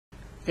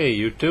Hey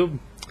YouTube,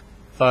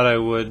 thought I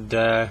would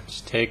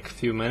just take a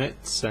few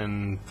minutes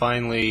and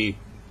finally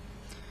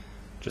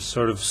just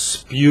sort of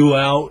spew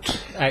out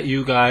at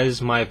you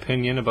guys my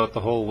opinion about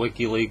the whole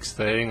Wikileaks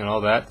thing and all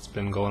that. It's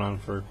been going on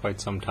for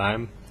quite some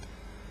time.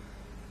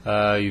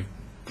 You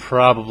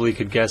probably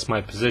could guess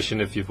my position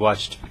if you've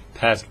watched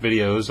past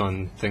videos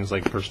on things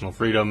like personal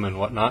freedom and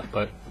whatnot,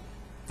 but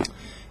you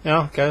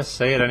know, gotta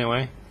say it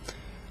anyway.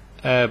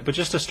 But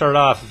just to start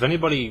off, if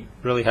anybody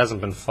really hasn't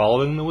been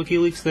following the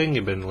Wikileaks thing,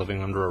 you've been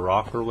living under a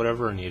rock or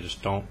whatever, and you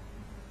just don't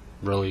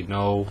really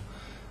know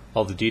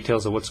all the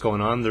details of what's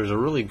going on, there's a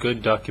really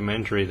good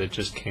documentary that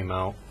just came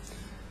out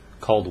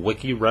called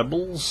Wiki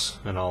Rebels,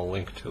 and I'll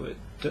link to it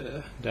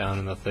down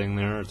in the thing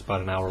there. It's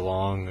about an hour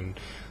long, and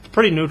it's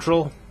pretty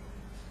neutral.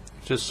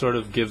 Just sort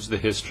of gives the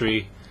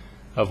history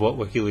of what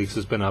Wikileaks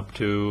has been up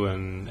to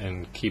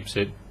and keeps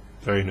it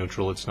very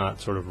neutral. It's not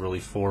sort of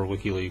really for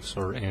WikiLeaks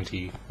or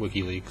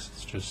anti-WikiLeaks.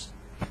 It's just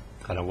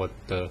kind of what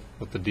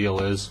the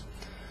deal is.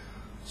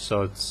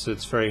 So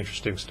it's very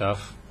interesting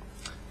stuff.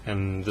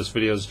 And this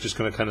video is just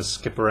going to kind of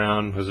skip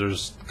around because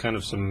there's kind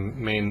of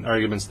some main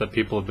arguments that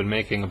people have been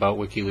making about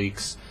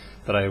WikiLeaks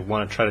that I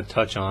want to try to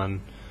touch on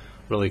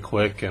really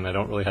quick, and I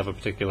don't really have a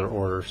particular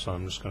order, so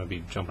I'm just going to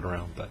be jumping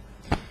around, but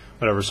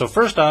whatever. So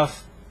first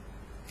off,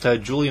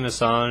 Julian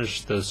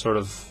Assange, the sort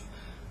of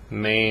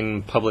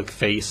main public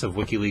face of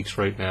WikiLeaks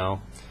right now.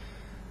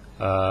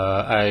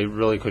 I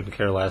really couldn't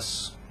care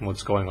less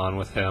what's going on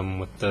with him,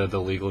 with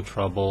the legal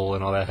trouble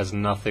and all that. It has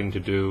nothing to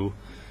do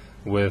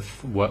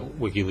with what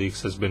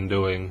WikiLeaks has been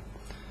doing.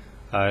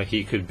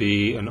 He could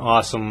be an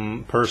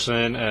awesome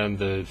person and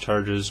the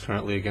charges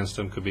currently against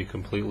him could be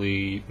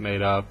completely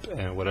made up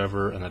and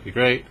whatever, and that'd be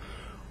great.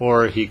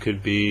 Or he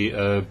could be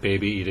a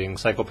baby-eating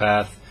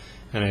psychopath,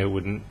 and it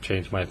wouldn't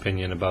change my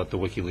opinion about the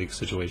WikiLeaks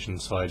situation,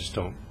 so I just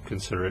don't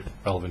consider it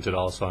relevant at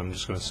all, so I'm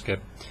just going to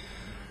skip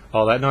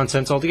all that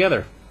nonsense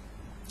altogether.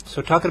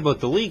 So talking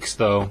about the leaks,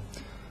 though,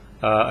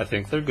 I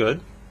think they're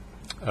good.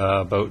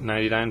 About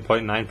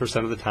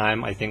 99.9% of the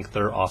time, I think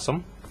they're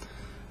awesome.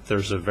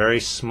 There's a very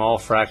small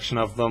fraction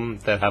of them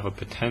that have a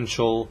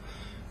potential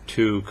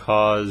to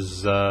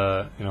cause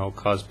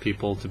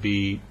people to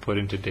be put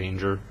into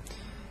danger,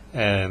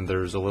 and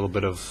there's a little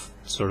bit of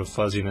sort of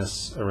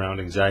fuzziness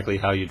around exactly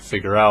how you'd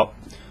figure out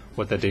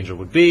what that danger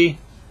would be,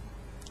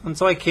 and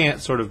so I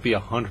can't sort of be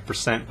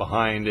 100%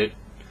 behind it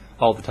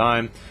all the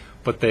time,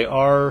 but they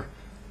are,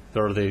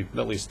 or they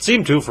at least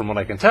seem to, from what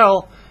I can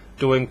tell,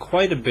 doing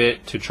quite a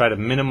bit to try to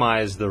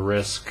minimize the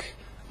risk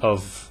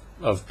of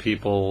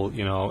people,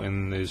 you know,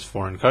 in these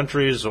foreign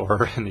countries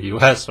or in the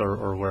US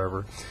or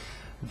wherever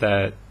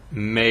that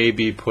may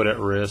be put at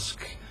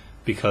risk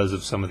because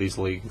of some of these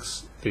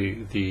leaks.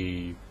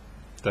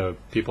 The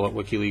people at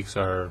WikiLeaks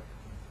are,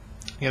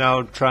 you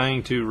know,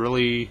 trying to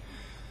really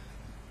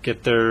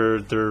get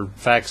their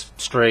facts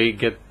straight,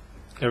 get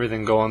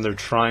everything going. They're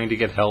trying to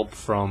get help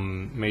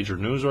from major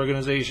news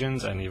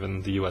organizations and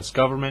even the U.S.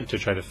 government to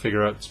try to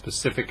figure out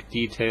specific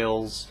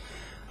details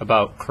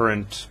about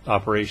current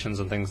operations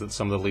and things that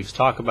some of the leaks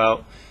talk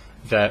about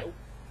that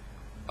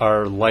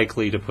are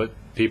likely to put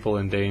people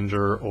in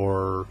danger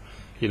or,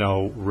 you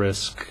know,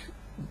 risk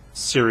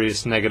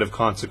serious negative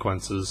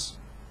consequences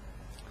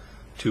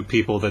to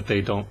people that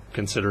they don't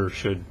consider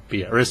should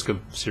be at risk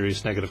of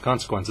serious negative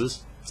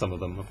consequences. Some of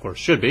them, of course,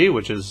 should be,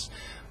 which is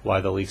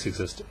why the leaks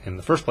exist in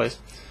the first place.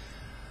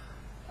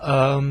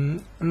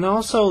 And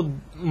also,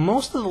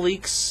 most of the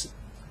leaks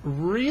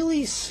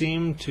really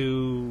seem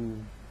to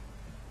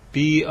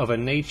be of a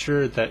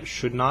nature that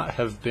should not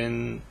have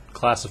been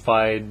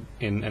classified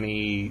in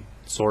any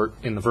sort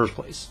in the first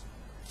place.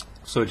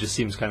 So it just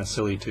seems kind of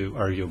silly to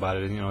argue about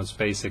it. And, you know, it's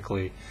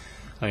basically,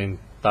 I mean,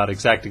 not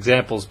exact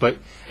examples, but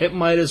it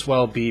might as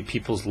well be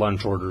people's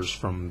lunch orders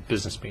from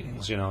business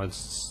meetings. You know,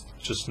 it's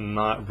just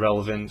not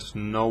relevant.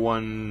 No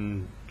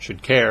one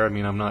should care. I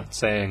mean, I'm not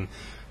saying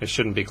it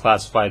shouldn't be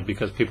classified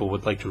because people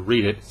would like to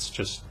read it. It's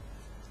just,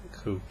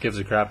 who gives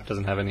a crap? It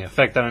doesn't have any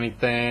effect on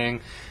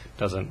anything.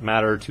 Doesn't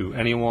matter to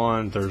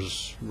anyone.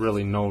 There's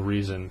really no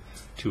reason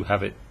to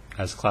have it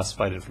as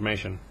classified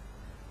information.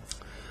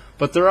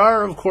 But there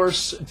are, of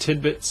course,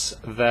 tidbits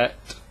that,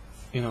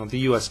 you know, the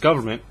U.S.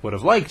 government would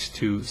have liked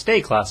to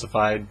stay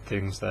classified,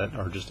 things that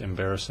are just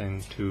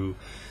embarrassing to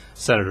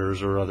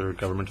senators or other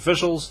government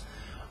officials,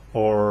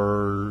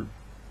 or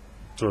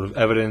sort of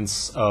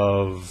evidence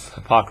of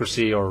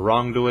hypocrisy or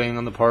wrongdoing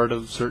on the part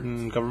of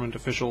certain government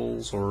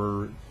officials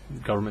or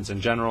governments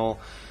in general,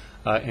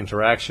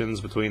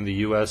 interactions between the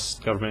U.S.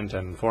 government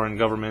and foreign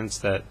governments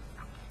that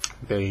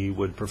they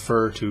would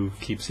prefer to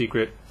keep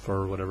secret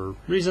for whatever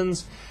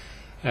reasons,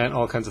 and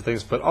all kinds of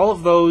things. But all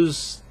of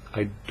those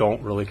I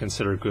don't really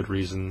consider good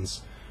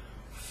reasons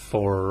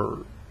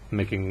for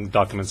making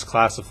documents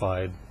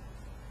classified.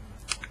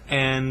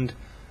 And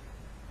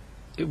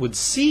it would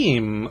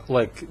seem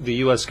like the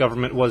U.S.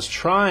 government was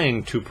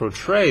trying to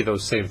portray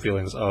those same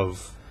feelings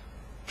of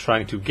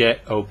trying to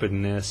get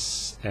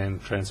openness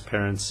and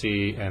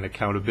transparency and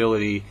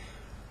accountability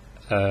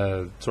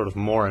sort of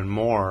more and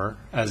more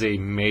as a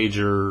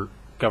major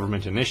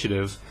government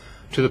initiative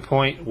to the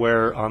point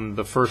where on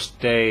the first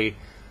day,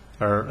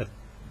 or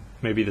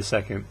maybe the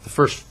second, the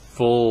first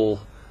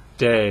full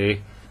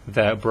day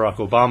that Barack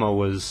Obama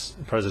was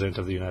President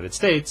of the United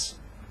States,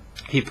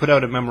 he put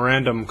out a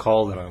memorandum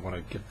called, and I want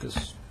to get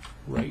this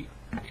right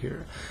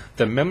here,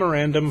 the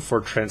Memorandum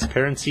for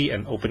Transparency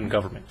and Open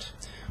Government,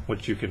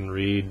 which you can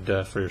read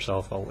for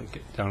yourself. I'll link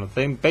it down to the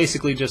thing.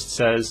 Basically just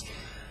says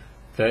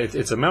that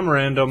it's a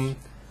memorandum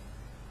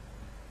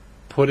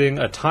putting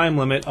a time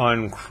limit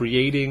on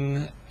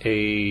creating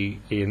a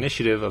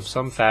initiative of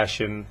some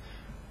fashion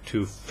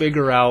to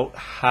figure out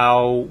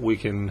how we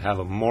can have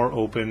a more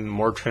open,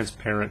 more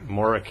transparent,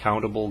 more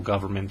accountable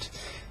government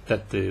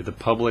that the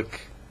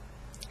public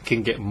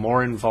can get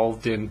more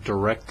involved in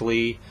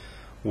directly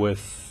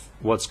with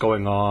what's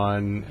going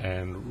on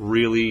and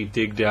really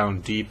dig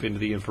down deep into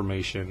the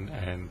information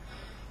and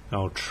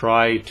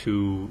try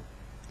to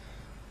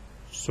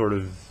sort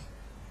of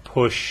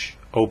push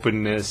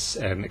openness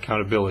and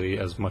accountability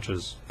as much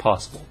as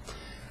possible.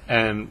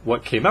 And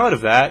what came out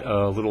of that,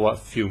 a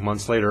few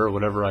months later, or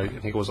whatever, I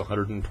think it was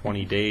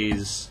 120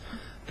 days,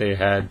 they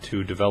had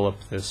to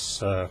develop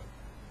this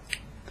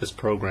this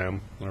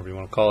program, whatever you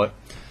want to call it.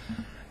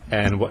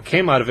 And what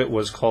came out of it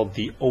was called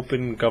the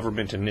Open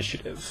Government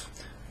Initiative.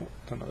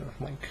 Another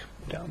link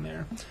down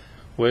there,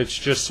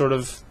 which just sort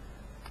of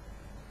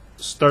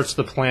starts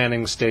the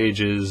planning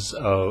stages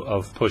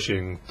of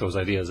pushing those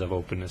ideas of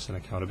openness and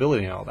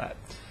accountability and all that.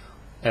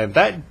 And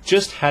that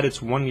just had its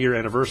 1-year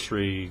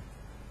anniversary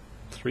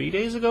 4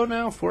 days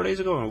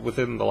ago,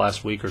 within the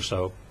last week or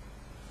so.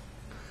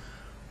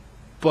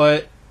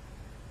 But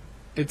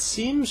it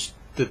seems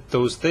that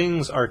those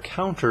things are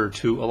counter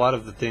to a lot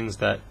of the things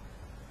that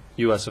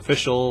U.S.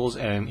 officials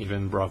and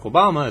even Barack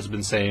Obama has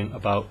been saying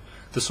about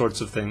the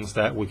sorts of things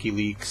that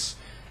Wikileaks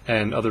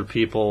and other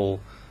people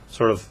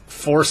sort of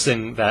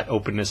forcing that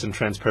openness and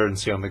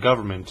transparency on the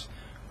government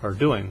are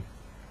doing.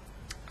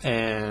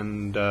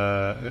 And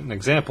an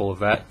example of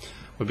that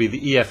would be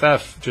the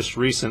EFF just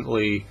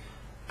recently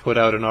put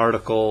out an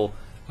article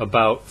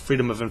about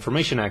Freedom of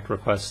Information Act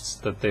requests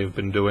that they've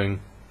been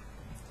doing,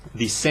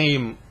 the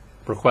same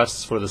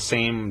requests for the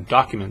same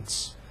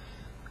documents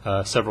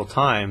several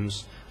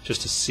times,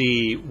 just to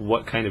see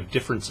what kind of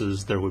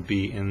differences there would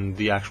be in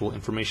the actual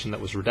information that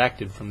was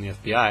redacted from the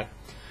FBI.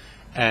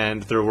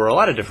 And there were a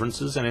lot of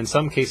differences, and in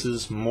some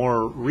cases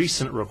more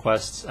recent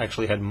requests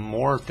actually had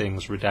more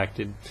things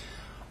redacted,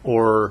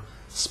 or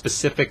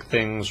specific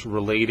things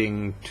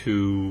relating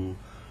to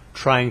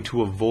trying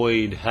to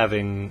avoid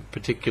having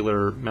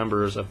particular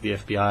members of the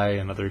FBI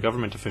and other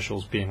government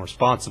officials being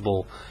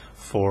responsible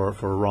for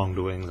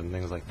wrongdoings and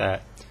things like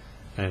that.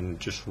 And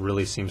just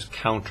really seems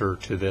counter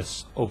to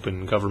this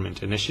open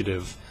government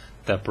initiative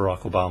that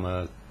Barack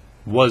Obama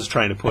was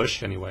trying to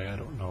push. Anyway, I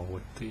don't know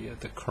what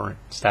the current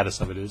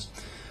status of it is,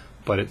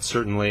 but it's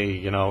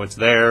certainly, it's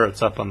there,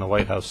 it's up on the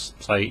White House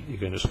site, you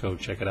can just go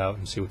check it out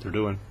and see what they're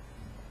doing.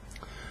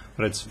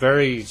 But it's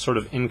very sort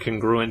of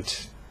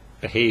incongruent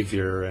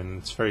behavior, and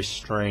it's very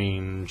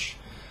strange.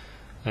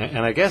 And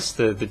I guess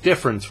the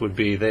difference would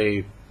be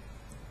they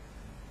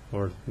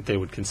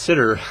would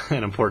consider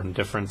an important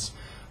difference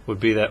would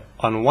be that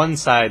on one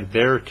side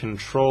they're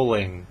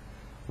controlling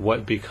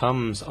what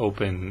becomes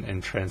open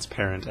and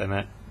transparent, and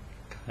that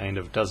kind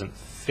of doesn't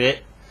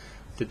fit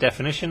the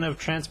definition of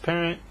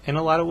transparent in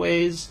a lot of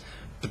ways,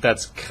 but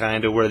that's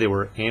kind of where they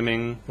were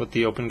aiming with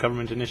the Open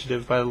Government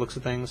Initiative by the looks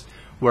of things.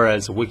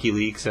 Whereas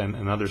WikiLeaks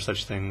and other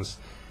such things,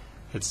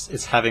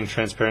 it's having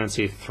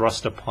transparency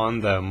thrust upon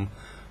them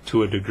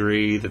to a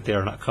degree that they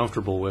are not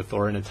comfortable with,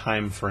 or in a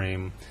time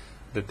frame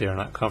that they are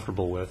not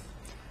comfortable with.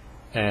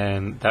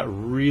 And that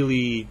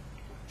really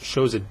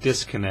shows a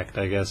disconnect,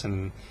 I guess,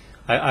 and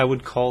I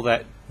would call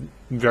that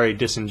very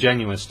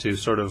disingenuous to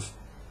sort of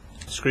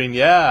scream,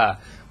 yeah,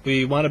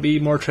 we want to be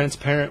more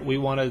transparent, we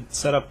want to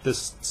set up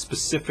this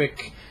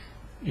specific,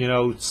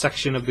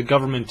 section of the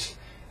government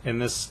in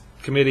this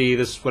committee,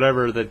 this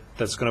whatever,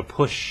 that's going to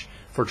push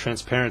for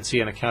transparency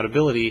and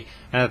accountability,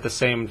 and at the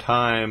same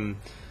time,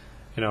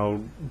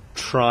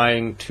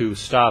 trying to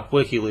stop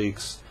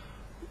WikiLeaks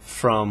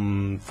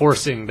from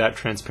forcing that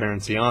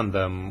transparency on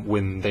them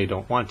when they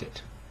don't want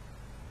it.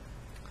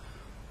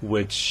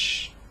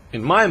 Which,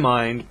 in my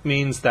mind,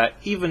 means that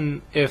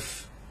even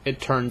if it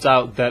turns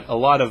out that a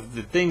lot of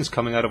the things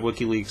coming out of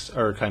WikiLeaks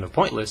are kind of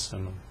pointless,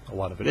 and a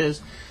lot of it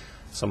is,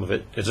 some of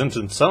it isn't,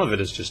 and some of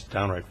it is just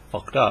downright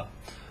fucked up,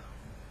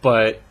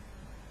 but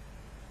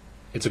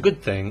it's a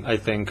good thing, I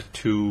think,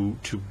 to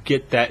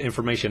get that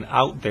information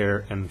out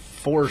there and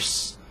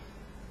force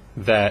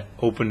that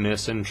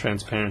openness and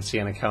transparency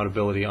and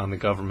accountability on the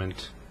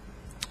government.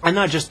 And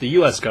not just the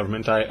U.S.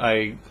 government.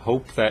 I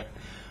hope that,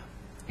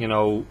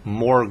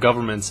 more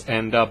governments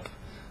end up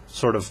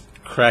sort of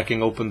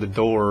cracking open the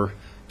door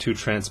to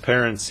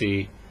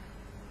transparency,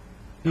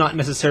 not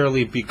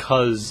necessarily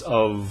because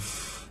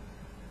of,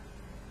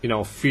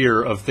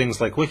 fear of things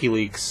like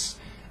WikiLeaks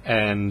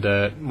and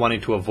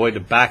wanting to avoid a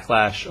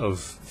backlash of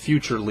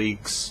future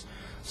leaks,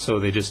 so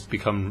they just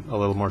become a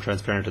little more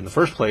transparent in the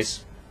first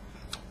place,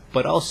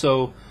 but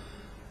also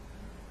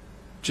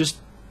just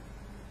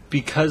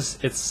because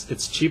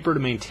it's cheaper to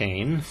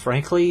maintain,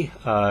 frankly,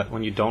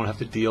 when you don't have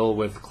to deal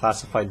with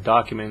classified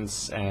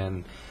documents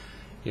and,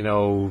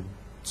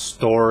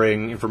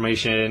 storing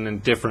information in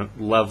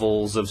different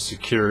levels of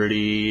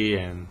security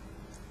and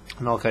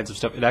all kinds of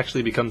stuff. It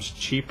actually becomes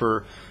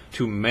cheaper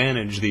to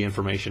manage the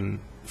information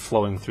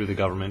flowing through the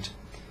government,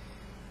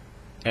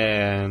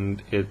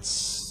 and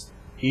it's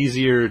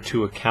easier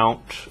to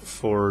account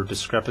for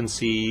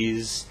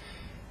discrepancies.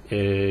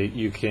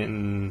 You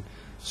can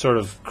sort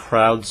of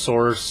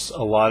crowdsource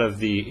a lot of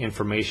the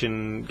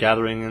information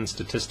gathering and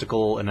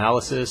statistical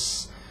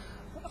analysis.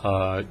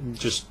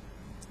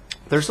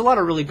 There's a lot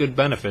of really good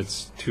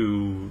benefits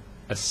to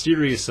a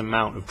serious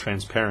amount of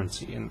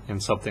transparency in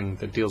something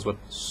that deals with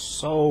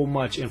so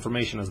much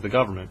information as the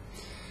government,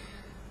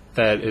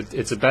 that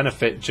it's a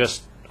benefit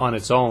just on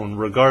its own,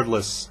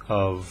 regardless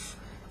of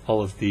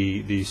all of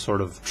the sort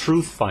of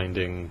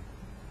truth-finding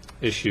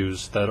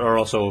issues that are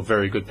also a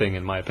very good thing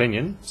in my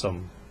opinion.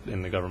 Some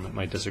in the government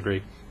might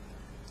disagree.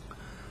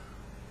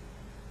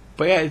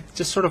 But yeah, it's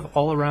just sort of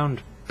all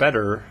around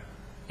better,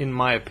 in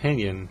my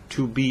opinion,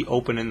 to be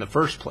open in the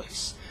first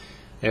place.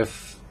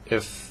 If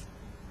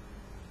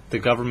the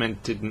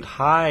government didn't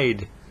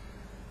hide,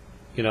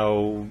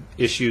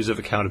 issues of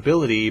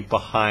accountability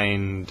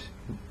behind,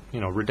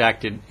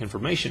 redacted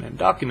information and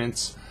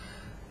documents,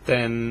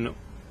 then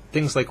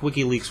things like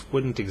Wikileaks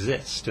wouldn't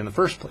exist in the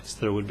first place.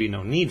 There would be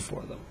no need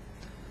for them.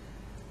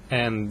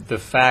 And the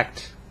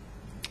fact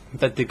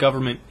that the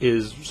government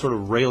is sort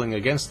of railing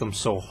against them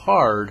so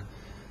hard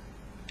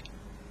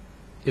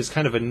is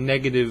kind of a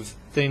negative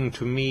thing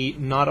to me,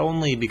 not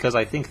only because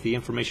I think the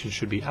information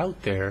should be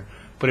out there,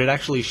 but it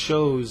actually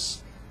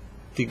shows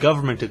the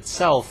government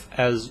itself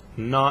as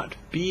not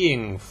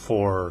being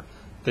for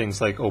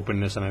things like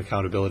openness and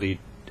accountability,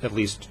 at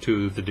least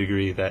to the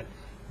degree that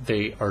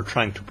they are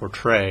trying to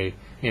portray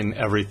in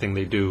everything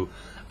they do,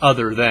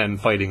 other than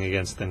fighting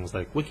against things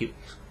like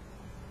Wikileaks.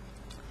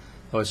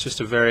 So it's just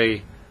a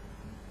very,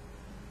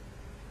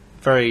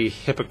 very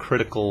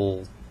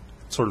hypocritical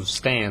sort of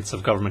stance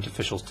of government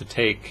officials to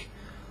take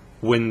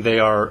when they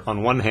are,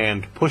 on one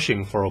hand,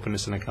 pushing for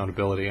openness and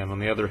accountability, and on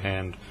the other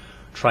hand,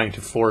 trying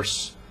to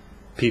force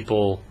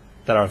people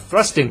that are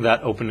thrusting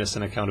that openness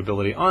and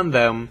accountability on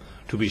them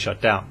to be shut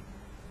down.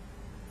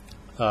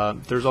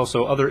 There's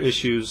also other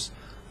issues,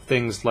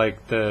 things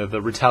like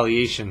the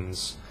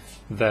retaliations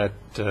that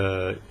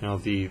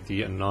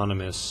the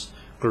anonymous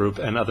group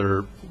and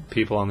other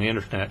people on the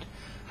internet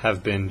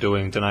have been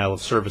doing, denial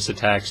of service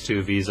attacks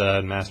to Visa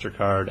and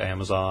MasterCard,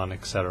 Amazon,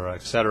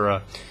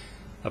 etc.,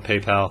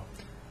 PayPal,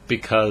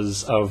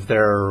 because of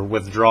their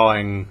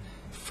withdrawing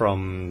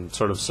from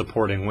sort of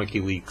supporting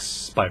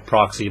WikiLeaks by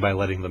proxy by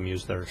letting them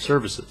use their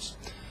services.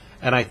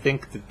 And I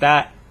think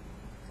that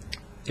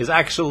is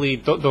actually,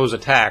 those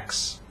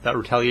attacks, that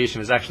retaliation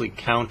is actually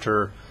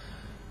counter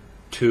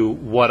to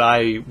what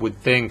I would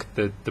think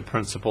that the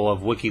principle of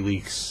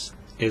WikiLeaks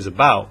is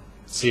about,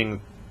 seeing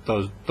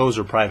those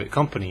are private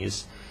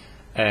companies,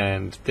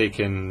 and they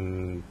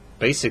can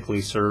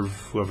basically serve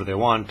whoever they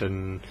want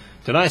and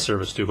deny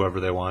service to whoever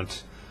they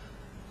want.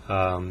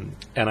 And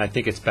I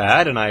think it's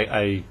bad, and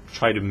I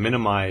try to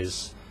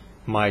minimize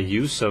my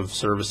use of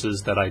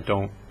services that I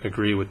don't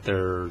agree with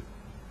their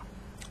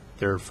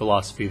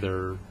philosophy,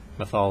 their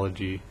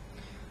methodology,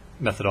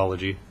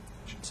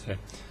 I should say.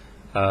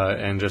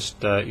 And just,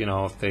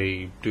 if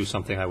they do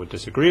something I would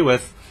disagree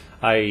with,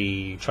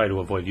 I try to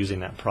avoid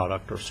using that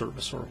product or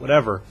service or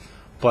whatever.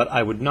 But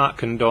I would not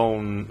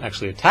condone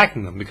actually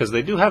attacking them, because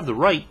they do have the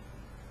right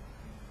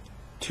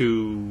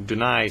to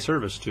deny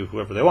service to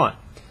whoever they want.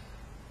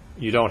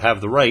 You don't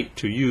have the right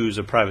to use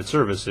a private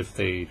service if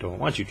they don't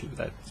want you to.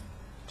 That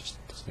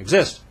just doesn't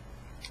exist.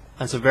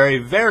 That's a very,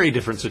 very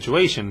different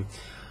situation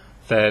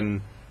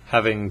than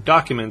having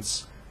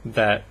documents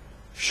that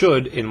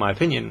should, in my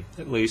opinion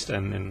at least,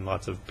 and in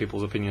lots of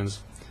people's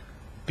opinions,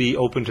 be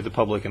open to the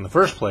public in the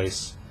first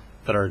place,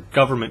 that are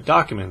government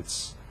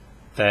documents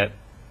that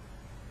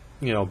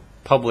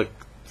public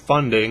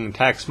funding,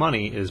 tax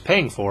money is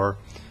paying for,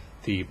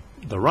 the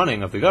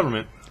running of the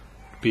government,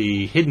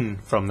 be hidden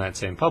from that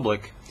same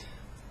public.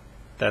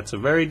 That's a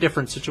very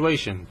different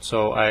situation.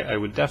 So I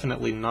would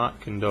definitely not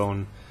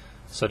condone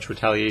such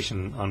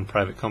retaliation on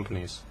private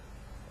companies.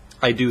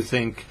 I do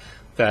think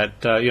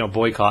that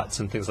boycotts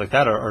and things like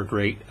that are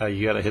great.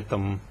 You got to hit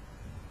them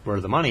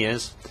where the money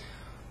is,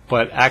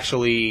 but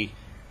actually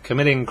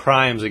committing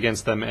crimes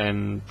against them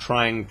and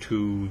trying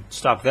to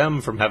stop them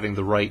from having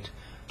the right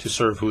to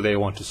serve who they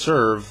want to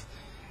serve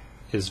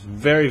is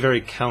very,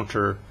 very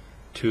counter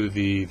to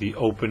the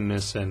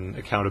openness and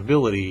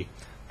accountability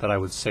that I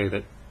would say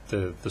that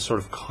the sort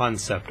of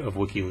concept of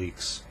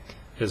WikiLeaks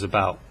is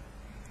about,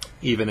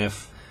 even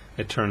if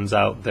it turns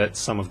out that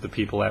some of the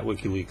people at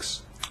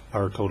WikiLeaks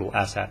are total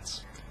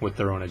asshats with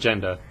their own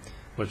agenda,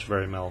 which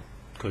very well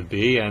could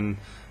be. And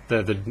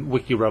the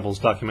Wiki Rebels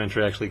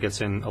documentary actually gets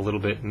in a little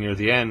bit near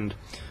the end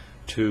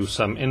to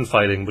some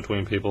infighting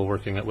between people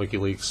working at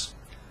WikiLeaks,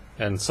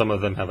 and some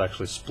of them have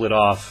actually split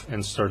off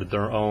and started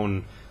their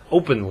own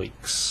open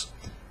leaks,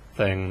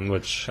 thing,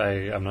 which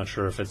I'm not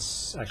sure if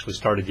it's actually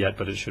started yet,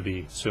 but it should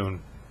be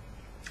soon.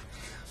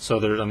 So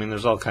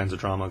there's all kinds of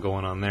drama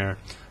going on there.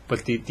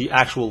 But the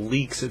actual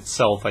leaks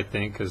itself, I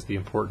think, is the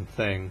important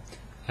thing.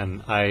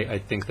 And I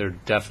think they're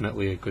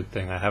definitely a good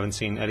thing. I haven't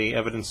seen any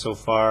evidence so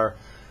far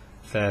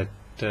that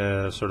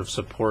sort of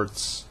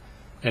supports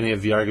any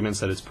of the arguments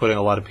that it's putting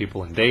a lot of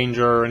people in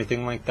danger or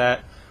anything like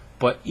that.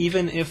 But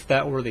even if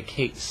that were the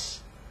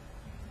case,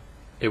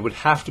 it would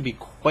have to be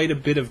quite a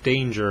bit of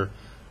danger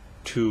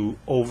to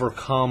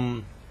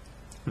overcome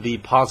the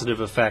positive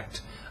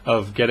effect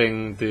of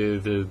getting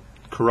the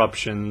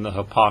corruption, the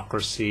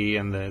hypocrisy,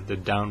 and the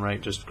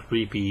downright just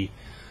creepy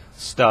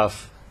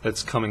stuff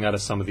that's coming out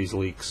of some of these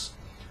leaks.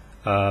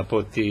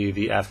 Both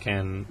the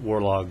Afghan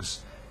war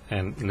logs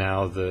and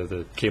now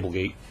the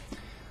Cablegate,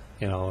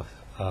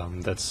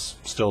 that's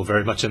still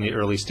very much in the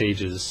early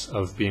stages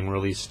of being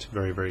released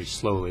very, very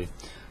slowly.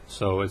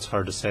 So it's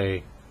hard to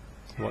say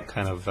what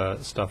kind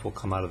of stuff will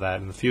come out of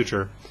that in the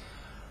future.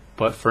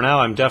 But for now,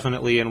 I'm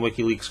definitely in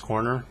WikiLeaks'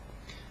 corner,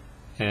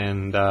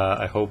 and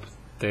I hope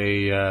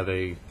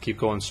they keep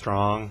going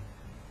strong.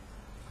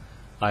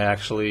 I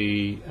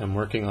actually am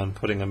working on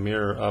putting a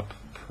mirror up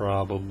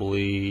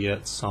probably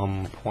at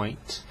some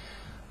point.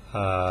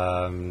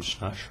 I'm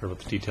just not sure about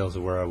the details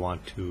of where I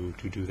want to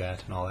do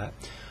that and all that.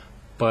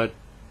 But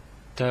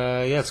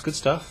yeah, it's good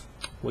stuff.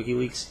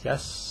 WikiLeaks,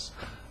 yes.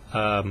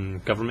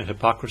 Government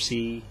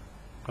hypocrisy,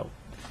 no.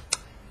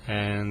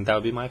 And that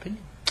would be my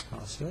opinion.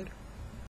 I'll see you later.